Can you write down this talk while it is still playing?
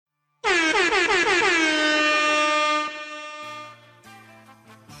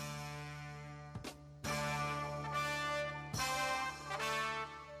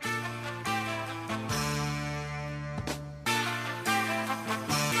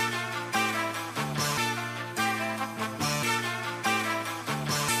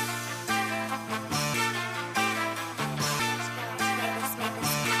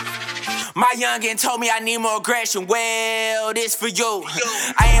My youngin' told me I need more aggression. Well, this for you.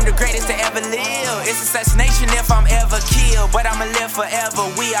 I am the greatest to ever live. It's assassination if I'm ever killed, but I'ma live forever.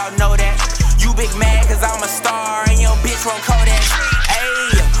 We all know that. You big mad cause I'm a star and your bitch won't Kodak.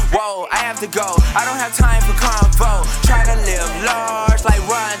 Ayy, whoa, I have to go. I don't have time for convo. Try to live large like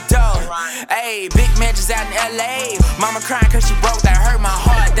Rondo. Ayy, big mansions out in LA. Mama crying cause she broke, that hurt my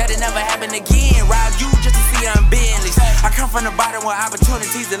heart. That'll never happen again. Rob you just to see them Bentleys. I come from the bottom where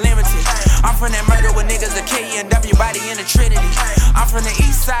opportunities are limited. I'm from that murder where niggas are K&W body in the Trinity. I'm from the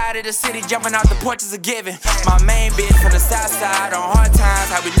east side of the city, jumping out the porches of giving. My main bitch from the south side, on hard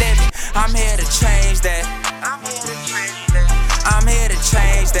times, how we living. I'm here to change that. I'm here to change that. I'm here to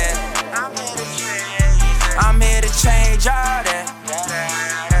change that. I'm here to change that. I'm here to change all that.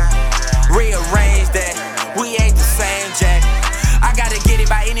 Rearrange that. We ain't the same, Jack. I gotta get it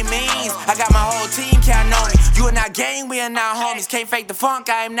by any means. I got my whole team counting on me. You and I gang, we are now homies. Can't fake the funk,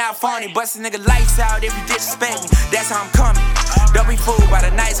 I am not funny. Bust a nigga lights out if you disrespect me. That's how I'm coming. Don't be fooled by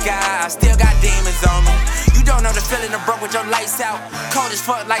the nice guy, I still got demons on me. You don't know the feeling of broke with your lights out. Cold as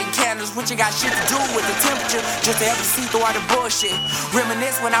fuck, lighting candles, which ain't got shit to do with the temperature. Just to help you see through all the bullshit.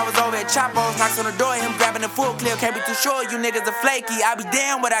 Reminisce when I was over at Chapo's, knocks on the door, him grabbing the full clip. Can't be too sure, you niggas are flaky. I be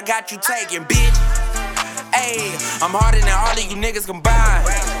damn what I got you taking, bitch. Ayy, I'm harder than all of you niggas combined.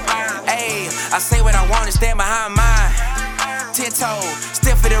 Ayy, I say what I want and stand behind mine. 10 toes,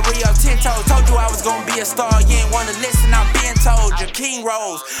 still for the Rio 10 toes. Told you I was gonna be a star, you ain't wanna listen, I'm being told. Your king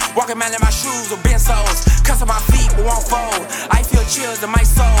rolls, walking man in my shoes with bent soles. Cuss on my feet but won't fold. I feel chills in my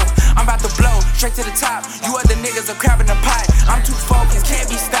soul. I'm about to blow, straight to the top. You other niggas are crabbing the pot. I'm too focused,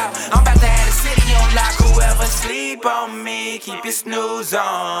 can't be stopped. I'm about to have the city on lock. Whoever sleep on me, keep your snooze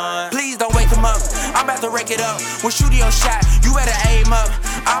on. Please don't wake them up, I'm about to rake it up. When shooting your shot, you better aim up.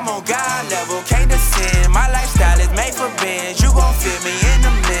 I'm on God level, can't descend. My lifestyle is made for binge. You gon' feel me in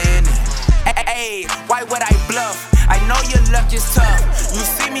a minute. Ayy, why would I bluff? I know your luck is tough. You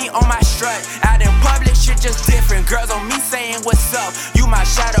see me on my strut, out in public, shit just different. Girls on me saying what's up. You my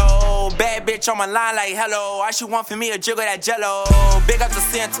shadow, bad bitch on my line like hello. I should want for me a jiggle that jello. Big up the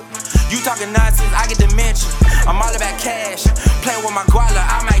center. You talking nonsense, I get dementia. I'm all about cash. Play with my guala,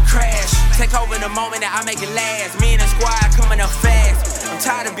 I might crash. Take over the moment that I make it last. Me and the squad coming up fast. I'm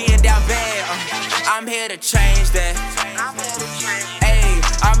tired of being down bad. I'm here to change that. Ayy,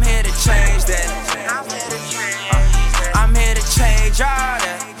 I'm here to change that. I'm here to change all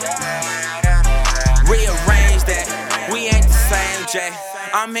that. Rearrange that. We ain't the same, Jay.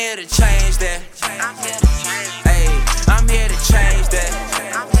 I'm here to change that. Ayy, I'm here to change that.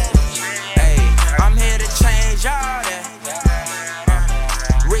 Ayy, I'm here to change all that.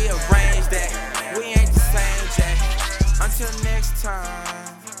 Rearrange that. We ain't the same, Jay. Until next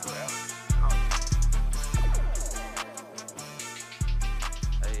time.